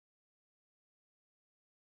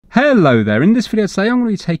Hello there, in this video today I'm going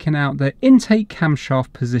to be taking out the intake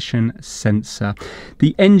camshaft position sensor.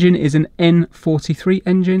 The engine is an N43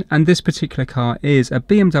 engine and this particular car is a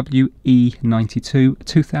BMW E92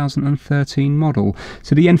 2013 model.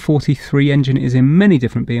 So the N43 engine is in many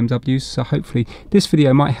different BMWs, so hopefully this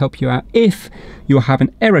video might help you out if you're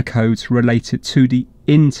having error codes related to the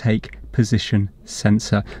intake position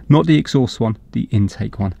sensor. Not the exhaust one, the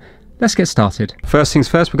intake one. Let's get started. First things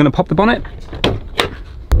first, we're going to pop the bonnet.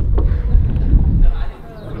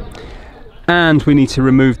 And we need to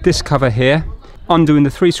remove this cover here, undoing the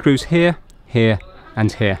 3 screws here, here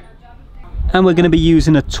and here. And we're going to be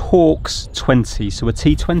using a Torx 20, so a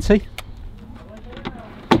T20.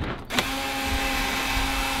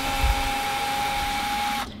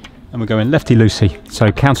 And we're going lefty-loosey, so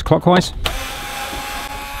counterclockwise.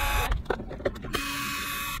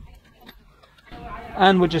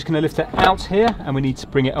 And we're just going to lift it out here and we need to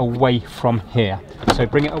bring it away from here. So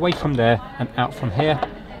bring it away from there and out from here,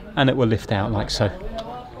 and it will lift out like so.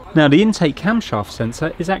 Now the intake camshaft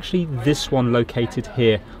sensor is actually this one located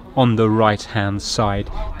here on the right hand side.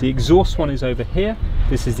 The exhaust one is over here,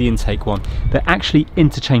 this is the intake one. They're actually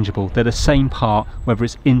interchangeable, they're the same part whether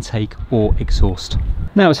it's intake or exhaust.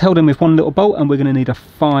 Now it's held in with one little bolt and we're going to need a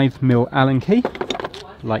 5mm Allen key,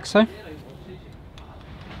 like so.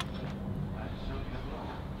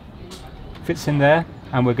 Fits in there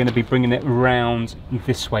and we're going to be bringing it round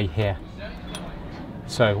this way here.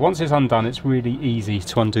 So once it's undone, it's really easy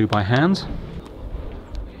to undo by hand.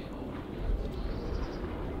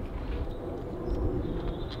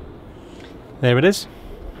 There it is.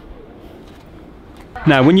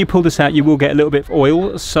 Now when you pull this out you will get a little bit of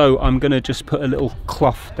oil, so I'm going to just put a little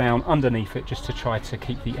cloth down underneath it just to try to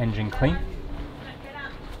keep the engine clean.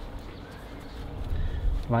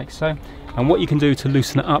 Like so. And what you can do to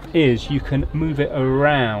loosen it up is you can move it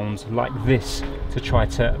around like this to try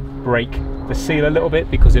to break the seal a little bit,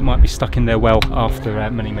 because it might be stuck in there well after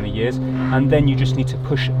many years, and then you just need to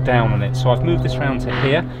push down on it. So I've moved this round to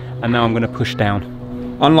here and now I'm going to push down.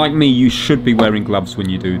 Unlike me, you should be wearing gloves when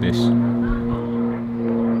you do this.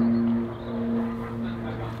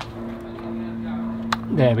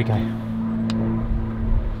 There we go.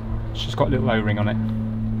 It's just got a little O-ring on it.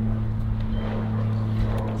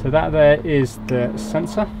 So that there is the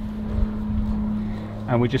sensor,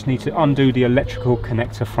 and we just need to undo the electrical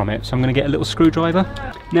connector from it. So I'm going to get a little screwdriver.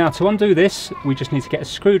 Now to undo this, we just need to get a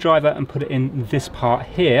screwdriver and put it in this part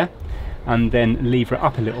here, and then lever it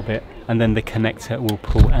up a little bit, and then the connector will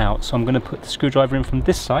pull out. So I'm going to put the screwdriver in from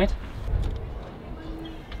this side.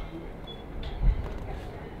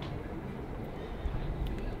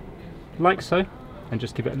 Like so, and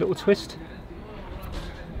just give it a little twist.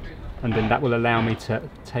 And then that will allow me to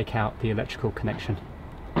take out the electrical connection.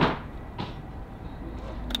 There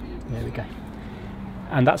we go.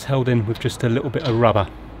 And that's held in with just a little bit of rubber.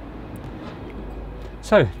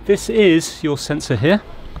 So this is your sensor here,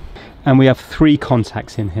 and we have 3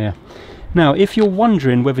 contacts in here. Now if you're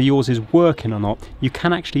wondering whether yours is working or not, you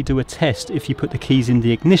can actually do a test if you put the keys in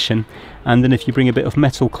the ignition, and then if you bring a bit of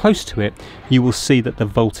metal close to it, you will see that the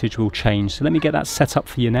voltage will change. So let me get that set up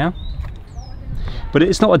for you now. But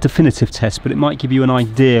it's not a definitive test, but it might give you an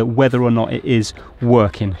idea whether or not it is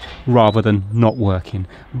working rather than not working.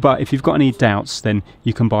 But if you've got any doubts, then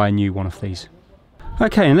you can buy a new one of these.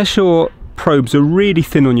 Okay, unless your probes are really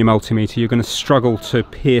thin on your multimeter, you're going to struggle to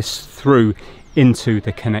pierce through into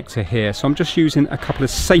the connector here. So I'm just using a couple of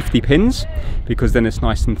safety pins because then it's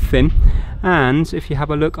nice and thin. And if you have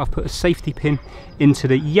a look, I've put a safety pin into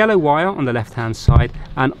the yellow wire on the left hand side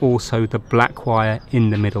and also the black wire in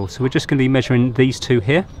the middle. So we're just going to be measuring these 2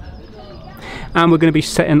 here, and we're going to be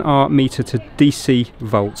setting our meter to DC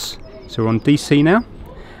volts. So we're on DC now,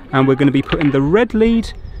 and we're going to be putting the red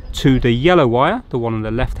lead to the yellow wire, the one on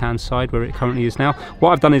the left hand side where it currently is now.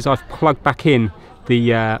 What I've done is I've plugged back in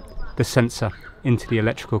the sensor into the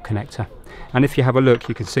electrical connector, and if you have a look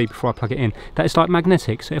you can see before I plug it in that it's like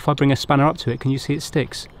magnetic. So if I bring a spanner up to it, can you see it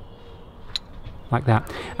sticks like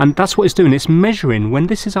that? And that's what it's doing, it's measuring, when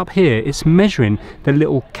this is up here, it's measuring the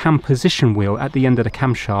little cam position wheel at the end of the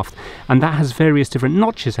camshaft, and that has various different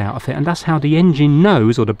notches out of it, and that's how the engine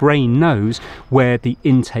knows, or the brain knows, where the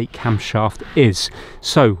intake camshaft is.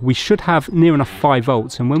 So we should have near enough 5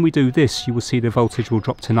 volts, and when we do this you will see the voltage will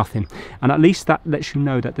drop to nothing, and at least that lets you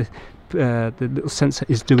know that the little sensor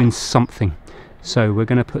is doing something. So we're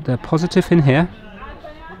going to put the positive in here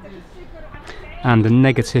and the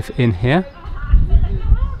negative in here.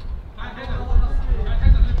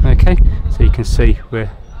 Okay, so you can see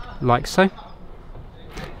we're like so.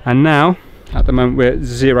 And now at the moment we're at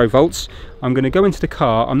 0 volts. I'm going to go into the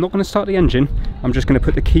car. I'm not going to start the engine, I'm just going to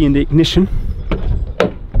put the key in the ignition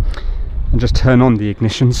and just turn on the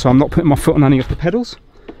ignition, so I'm not putting my foot on any of the pedals.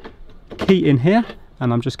 Key in here,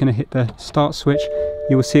 and I'm just going to hit the start switch.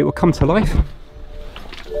 You will see it will come to life,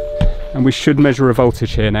 and we should measure a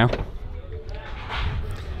voltage here now.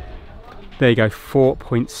 There you go,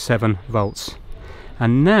 4.7 volts.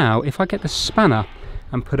 And now if I get the spanner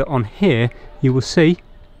and put it on here, you will see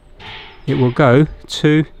it will go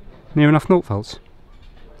to near enough 0 volts.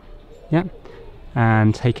 Yep.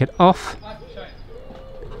 And take it off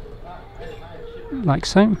like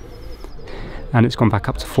so, and it's gone back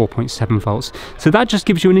up to 4.7 volts. So that just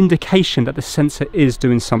gives you an indication that the sensor is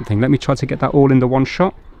doing something. Let me try to get that all in the one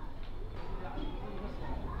shot,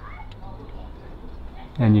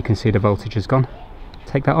 and you can see the voltage has gone.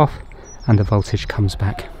 Take that off and the voltage comes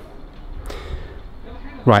back.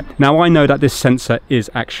 Right, now I know that this sensor is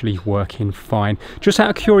actually working fine. Just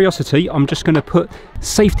out of curiosity, I'm just going to put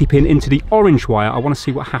safety pin into the orange wire. I want to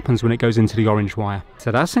see what happens when it goes into the orange wire.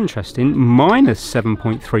 So that's interesting, minus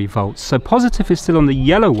 7.3 volts. So positive is still on the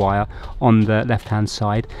yellow wire on the left hand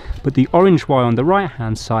side, but the orange wire on the right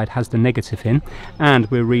hand side has the negative in, and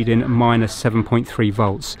we're reading minus 7.3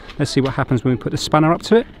 volts. Let's see what happens when we put the spanner up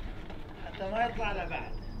to it.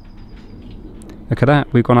 Look at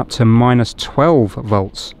that, we've gone up to minus 12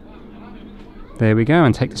 volts. There we go,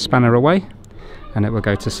 and take the spanner away and it will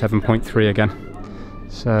go to 7.3 again.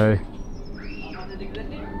 So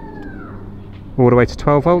all the way to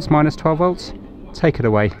 12 volts, minus 12 volts, take it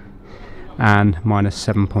away, and minus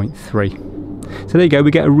 7.3. So there you go,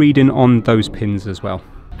 we get a reading on those pins as well.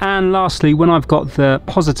 And lastly, when I've got the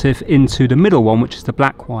positive into the middle one, which is the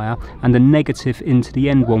black wire, and the negative into the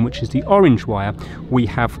end one, which is the orange wire, we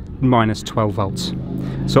have minus 12 volts.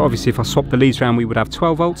 So obviously if I swap the leads around, we would have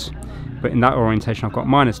 12 volts, but in that orientation I've got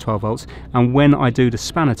minus 12 volts. And when I do the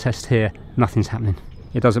spanner test here, nothing's happening.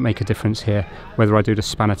 It doesn't make a difference here whether I do the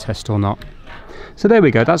spanner test or not. So there we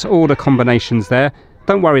go, that's all the combinations there.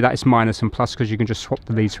 Don't worry that it's minus and plus, because you can just swap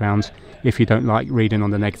the leads around if you don't like reading on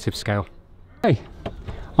the negative scale. Okay.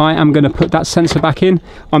 I am going to put that sensor back in.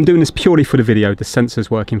 I'm doing this purely for the video, the sensor's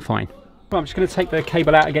working fine. Well, I'm just going to take the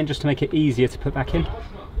cable out again just to make it easier to put back in.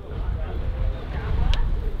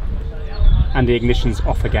 And the ignition's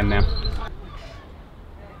off again now.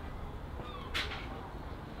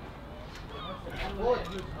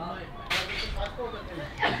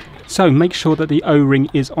 So make sure that the O-ring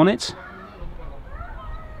is on it.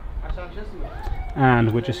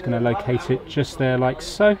 And we're just going to locate it just there like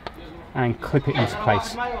so, and clip it into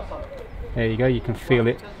place. There you go, you can feel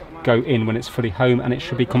it go in when it's fully home, and it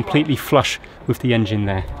should be completely flush with the engine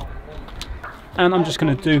there. And I'm just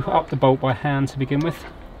going to do up the bolt by hand to begin with,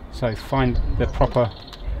 so find the proper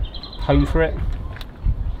home for it.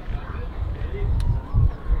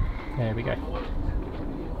 There we go.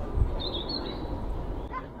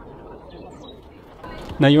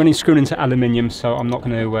 Now you're only screwing into aluminium, so I'm not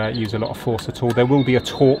going to use a lot of force at all. There will be a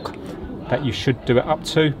torque that you should do it up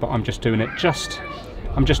to, but I'm just doing it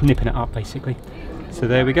I'm just nipping it up basically. So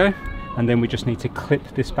there we go, and then we just need to clip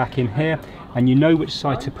this back in here, and you know which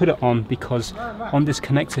side to put it on, because on this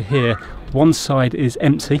connector here, one side is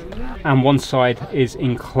empty and one side is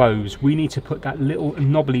enclosed. We need to put that little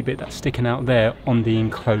knobbly bit that's sticking out there on the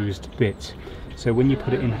enclosed bit. So when you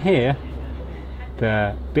put it in here,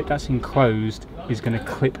 the bit that's enclosed is going to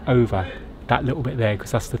clip over that little bit there,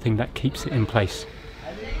 because that's the thing that keeps it in place.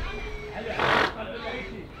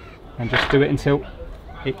 And just do it until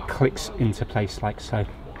it clicks into place like so.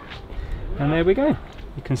 And there we go.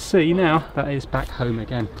 You can see now that is back home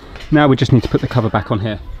again. Now we just need to put the cover back on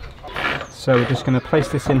here. So we're just going to place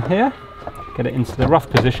this in here, get it into the rough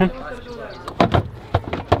position,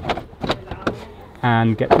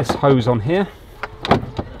 and get this hose on here.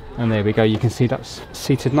 And there we go, you can see that's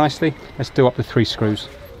seated nicely. Let's do up the 3 screws.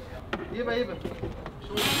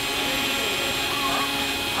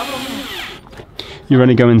 You're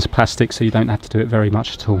only going into plastic, so you don't have to do it very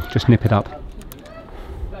much at all. Just nip it up.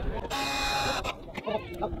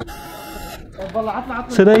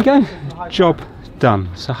 So there you go, job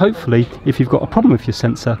done. So hopefully if you've got a problem with your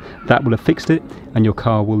sensor, that will have fixed it and your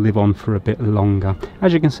car will live on for a bit longer.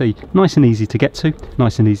 As you can see, nice and easy to get to,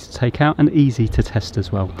 nice and easy to take out, and easy to test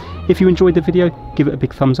as well. If you enjoyed the video, give it a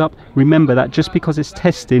big thumbs up. Remember that just because it's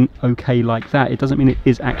testing okay like that, it doesn't mean it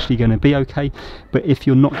is actually going to be okay. But if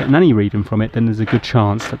you're not getting any reading from it, then there's a good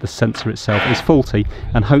chance that the sensor itself is faulty,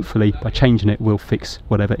 and hopefully by changing it will fix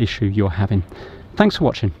whatever issue you're having. Thanks for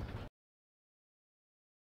watching.